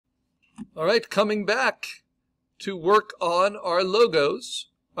All right, coming back to work on our logos.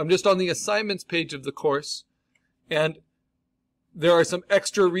 I'm just on the assignments page of the course, and there are some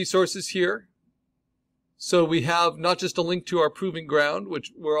extra resources here. So we have not just a link to our proving ground,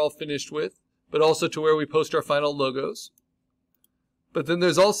 which we're all finished with, but also to where we post our final logos. But then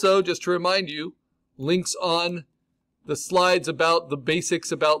there's also, just to remind you, links on the slides about the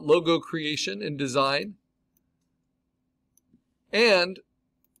basics about logo creation and design. And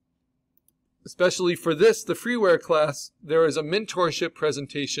especially for this, the Freeware class, there is a mentorship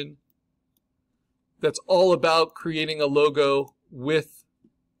presentation that's all about creating a logo with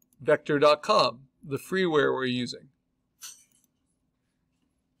Vectr.com, the freeware we're using.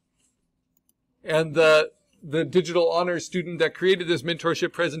 And the digital honors student that created this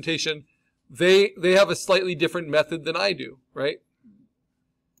mentorship presentation, they have a slightly different method than I do, right?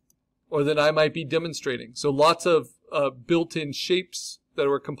 Or than I might be demonstrating. So lots of built-in shapes that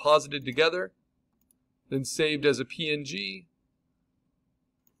were composited together, then saved as a PNG,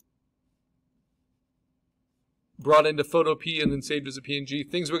 brought into PhotoP and then saved as a PNG,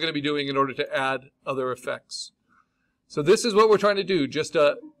 things we're going to be doing in order to add other effects. So this is what we're trying to do, just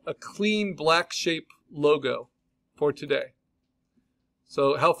a clean black shape logo for today.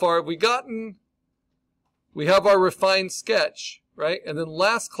 So how far have we gotten? We have our refined sketch, right? And then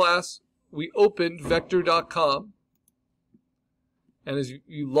last class, we opened Vectr.com. And as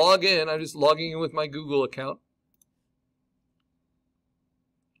you log in, I'm just logging in with my Google account.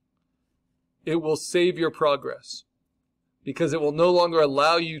 It will save your progress because it will no longer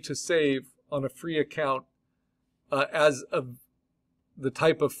allow you to save on a free account as the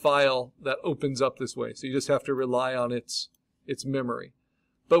type of file that opens up this way. So you just have to rely on its memory.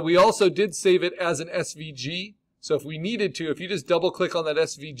 But we also did save it as an SVG. So if we needed to, if you just double click on that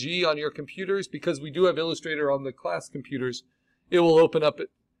SVG on your computers, because we do have Illustrator on the class computers, it will open up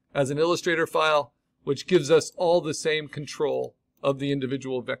as an Illustrator file, which gives us all the same control of the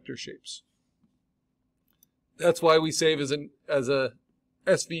individual vector shapes. That's why we save as a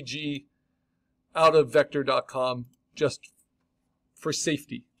SVG out of Vectr.com, just for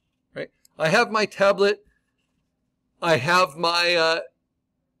safety, right? I have my tablet. I have my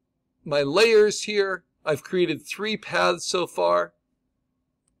my layers here. I've created 3 paths so far.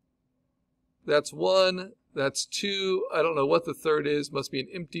 That's 1. That's 2. I don't know what the third is. Must be an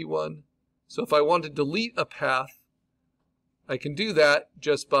empty one. So if I want to delete a path, I can do that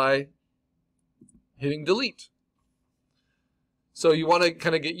just by hitting delete. So you want to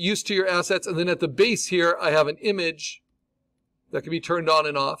kind of get used to your assets. And then at the base here, I have an image that can be turned on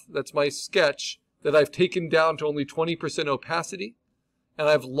and off. That's my sketch that I've taken down to only 20% opacity. And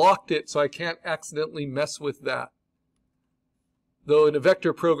I've locked it so I can't accidentally mess with that. Though in a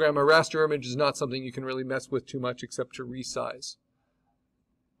vector program, a raster image is not something you can really mess with too much except to resize.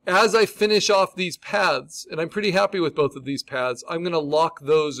 As I finish off these paths, and I'm pretty happy with both of these paths, I'm going to lock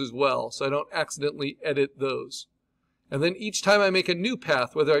those as well so I don't accidentally edit those. And then each time I make a new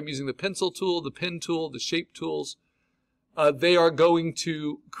path, whether I'm using the pencil tool, the pen tool, the shape tools, they are going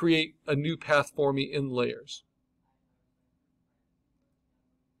to create a new path for me in layers.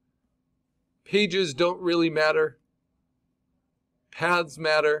 Pages don't really matter. Paths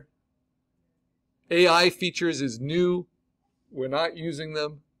matter. AI features is new. We're not using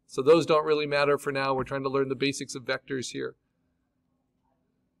them. So those don't really matter for now. We're trying to learn the basics of vectors here.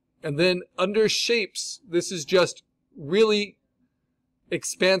 And then under shapes, this is just really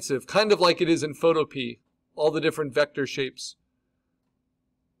expansive, kind of like it is in PhotoP, all the different vector shapes.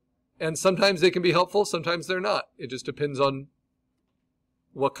 And sometimes they can be helpful, sometimes they're not. It just depends on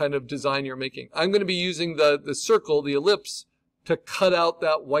what kind of design you're making. I'm going to be using the circle, the ellipse, to cut out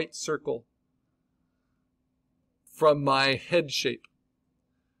that white circle from my head shape.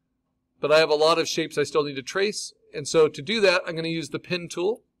 But I have a lot of shapes I still need to trace. And so to do that, I'm going to use the pen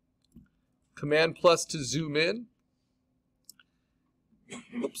tool. Command plus to zoom in.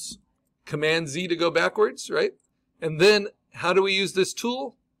 Oops. Command Z to go backwards, right? And then how do we use this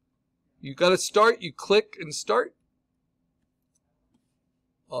tool? You got to start, you click and start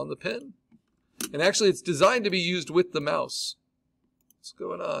on the pen. And actually it's designed to be used with the mouse. What's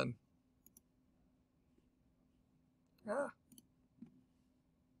going on? I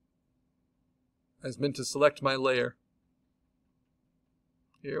was meant to select my layer.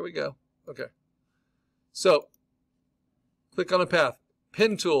 Here we go. Okay. So, click on a path.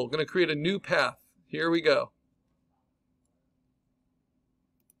 Pen tool, going to create a new path. Here we go.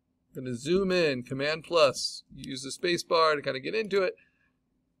 Going to zoom in, Command plus. Use the space bar to kind of get into it.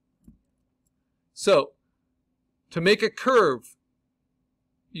 So, to make a curve,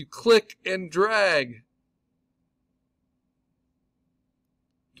 you click and drag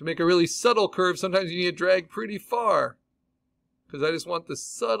To make a really subtle curve, sometimes you need to drag pretty far, because I just want the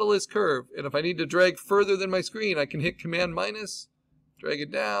subtlest curve. And if I need to drag further than my screen, I can hit Command minus, drag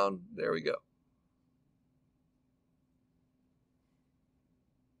it down. There we go.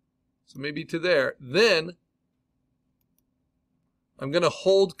 So maybe to there. Then I'm going to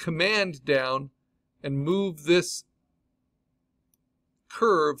hold Command down and move this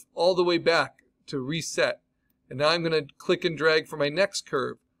curve all the way back to reset. And now I'm going to click and drag for my next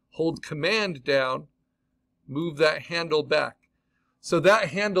curve. Hold Command down, move that handle back. So that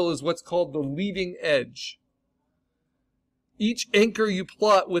handle is what's called the leading edge. Each anchor you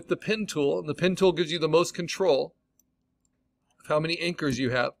plot with the pen tool, and the pen tool gives you the most control of how many anchors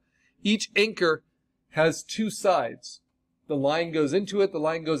you have. Each anchor has two sides. The line goes into it, the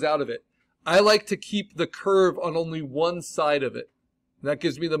line goes out of it. I like to keep the curve on only one side of it. That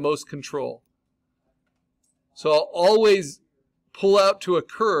gives me the most control. So I'll always pull out to a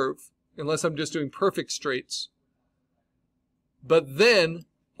curve, unless I'm just doing perfect straights. But then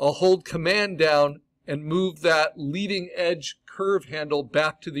I'll hold Command down and move that leading edge curve handle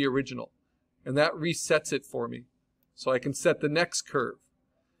back to the original. And that resets it for me. So I can set the next curve.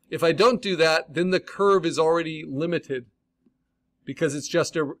 If I don't do that, then the curve is already limited because it's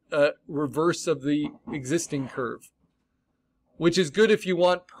just a reverse of the existing curve, which is good if you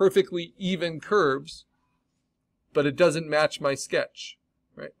want perfectly even curves, but it doesn't match my sketch,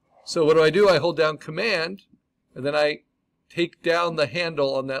 right? So what do? I hold down Command, and then I take down the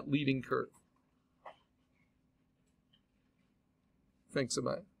handle on that leading curve. Thanks,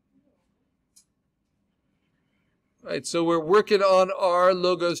 Amaya. All right, so we're working on our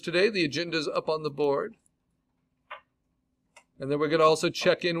logos today. The agenda's up on the board. And then we're going to also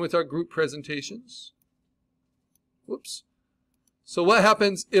check in with our group presentations. Whoops. So what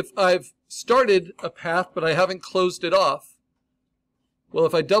happens if I've started a path but I haven't closed it off? Well,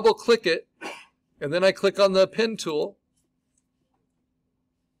 if I double click it and then I click on the pen tool,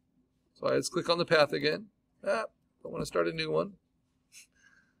 so I just click on the path again. Don't want to start a new one.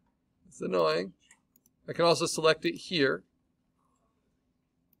 It's annoying. I can also select it here.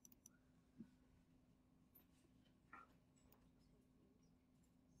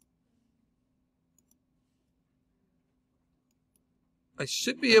 I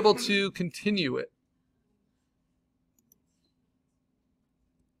should be able to continue it.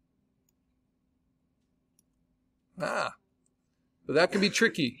 But that can be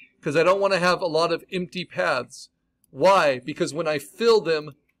tricky because I don't want to have a lot of empty paths. Why? Because when I fill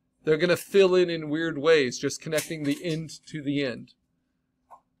them, they're going to fill in weird ways, just connecting the end to the end.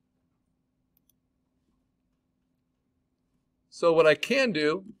 So what I can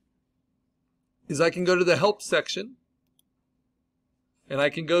do is I can go to the help section and I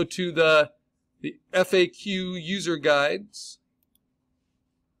can go to the FAQ user guides,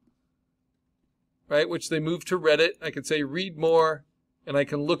 right, which they move to Reddit. I can say read more, and I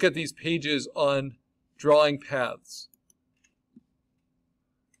can look at these pages on drawing paths.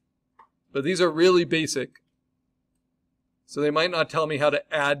 But these are really basic, so they might not tell me how to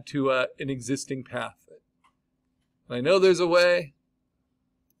add to an existing path. And I know there's a way,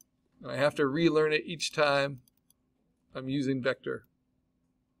 and I have to relearn it each time I'm using Vectr.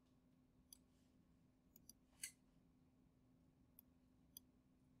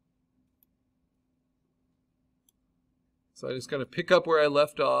 So I'm just going to pick up where I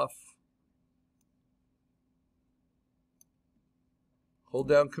left off. Hold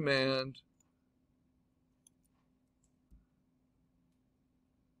down Command.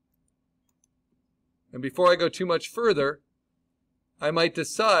 And before I go too much further, I might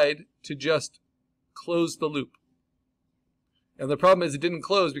decide to just close the loop. And the problem is it didn't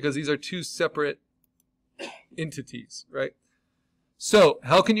close because these are two separate entities, right? So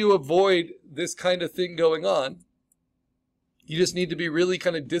how can you avoid this kind of thing going on? You just need to be really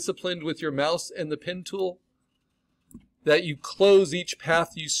kind of disciplined with your mouse and the pen tool, that you close each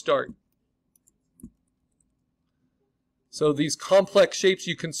path you start. So these complex shapes,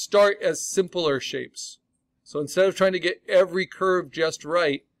 you can start as simpler shapes. So instead of trying to get every curve just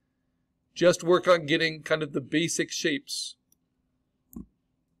right, just work on getting kind of the basic shapes.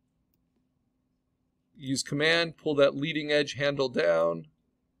 Use Command, pull that leading edge handle down.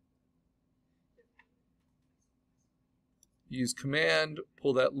 Use Command,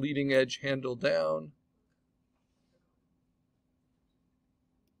 pull that leading edge handle down.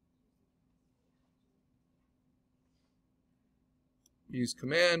 Use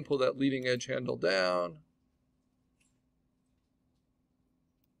Command, pull that leading edge handle down.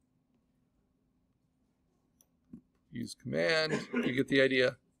 Use Command, you get the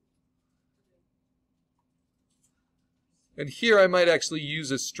idea. And here I might actually use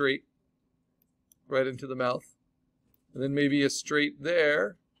a straight right into the mouth. And then maybe a straight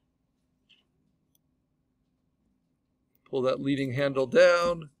there. Pull that leading handle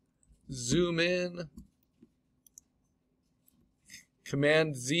down. Zoom in.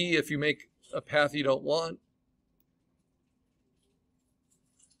 Command Z if you make a path you don't want.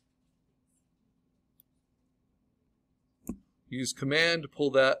 Use Command to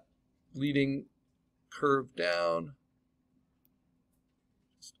pull that leading curve down.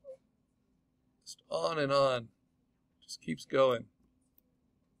 Just on and on. Just keeps going.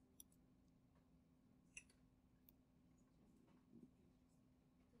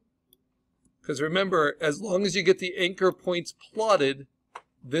 Because remember, as long as you get the anchor points plotted,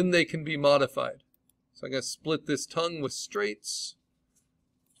 then they can be modified. So I'm going to split this tongue with straights.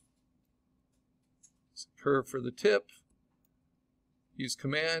 Curve for the tip. Use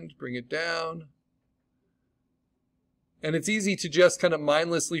Command, bring it down. And it's easy to just kind of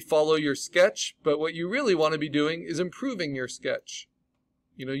mindlessly follow your sketch, but what you really want to be doing is improving your sketch.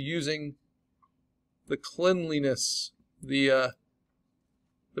 You know, using the cleanliness, the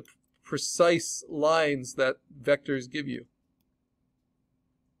precise lines that vectors give you.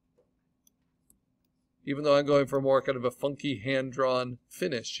 Even though I'm going for more kind of a funky hand-drawn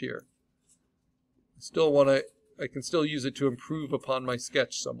finish here. I can still use it to improve upon my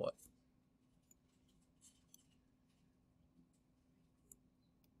sketch somewhat.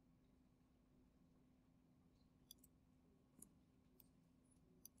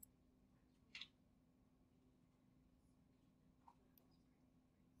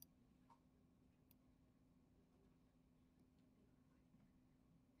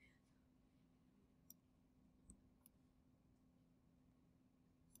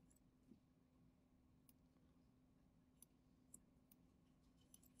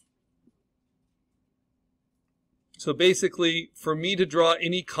 So basically, for me to draw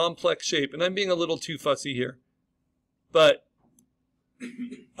any complex shape, and I'm being a little too fussy here, but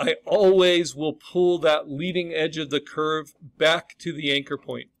I always will pull that leading edge of the curve back to the anchor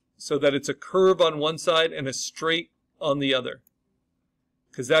point so that it's a curve on one side and a straight on the other,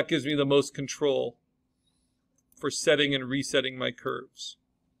 because that gives me the most control for setting and resetting my curves.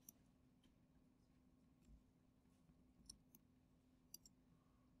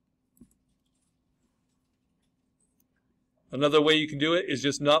 Another way you can do it is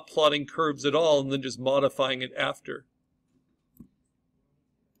just not plotting curves at all and then just modifying it after.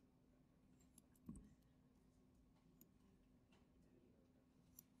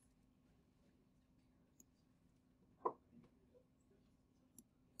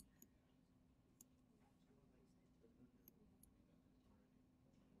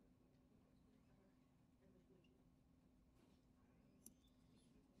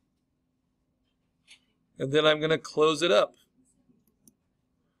 And then I'm going to close it up.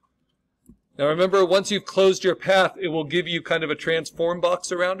 Now remember, once you've closed your path, it will give you kind of a transform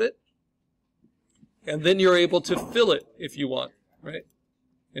box around it. And then you're able to fill it if you want, right?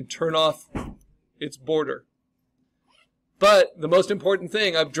 And turn off its border. But the most important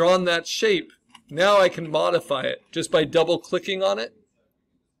thing, I've drawn that shape. Now I can modify it just by double clicking on it.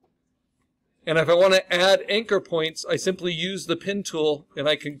 And if I want to add anchor points, I simply use the pen tool and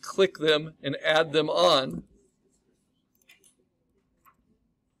I can click them and add them on.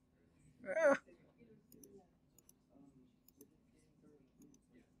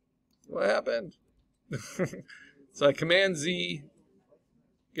 What happened? So I Command Z,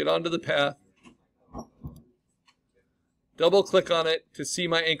 get onto the path, double click on it to see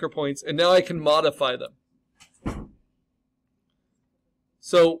my anchor points, and now I can modify them.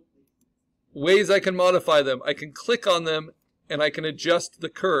 So ways I can modify them, I can click on them and I can adjust the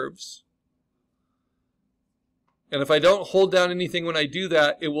curves. And if I don't hold down anything when I do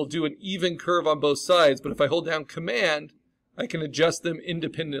that, it will do an even curve on both sides. But if I hold down Command, I can adjust them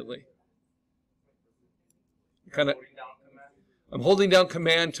independently. I'm holding down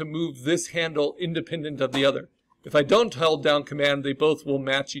Command to move this handle independent of the other. If I don't hold down Command, they both will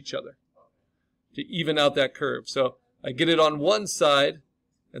match each other to even out that curve. So I get it on one side,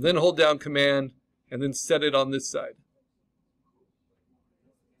 and then hold down Command, and then set it on this side.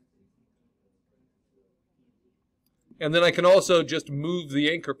 And then I can also just move the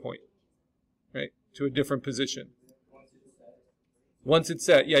anchor point, right, to a different position. Once it's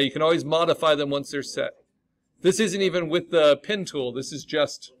set. Yeah, you can always modify them once they're set. This isn't even with the pen tool. This is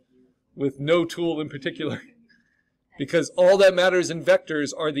just with no tool in particular. Because all that matters in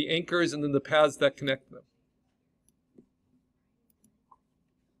vectors are the anchors and then the paths that connect them.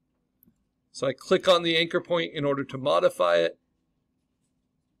 So I click on the anchor point in order to modify it.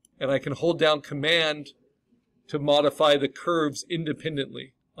 And I can hold down Command to modify the curves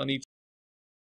independently on each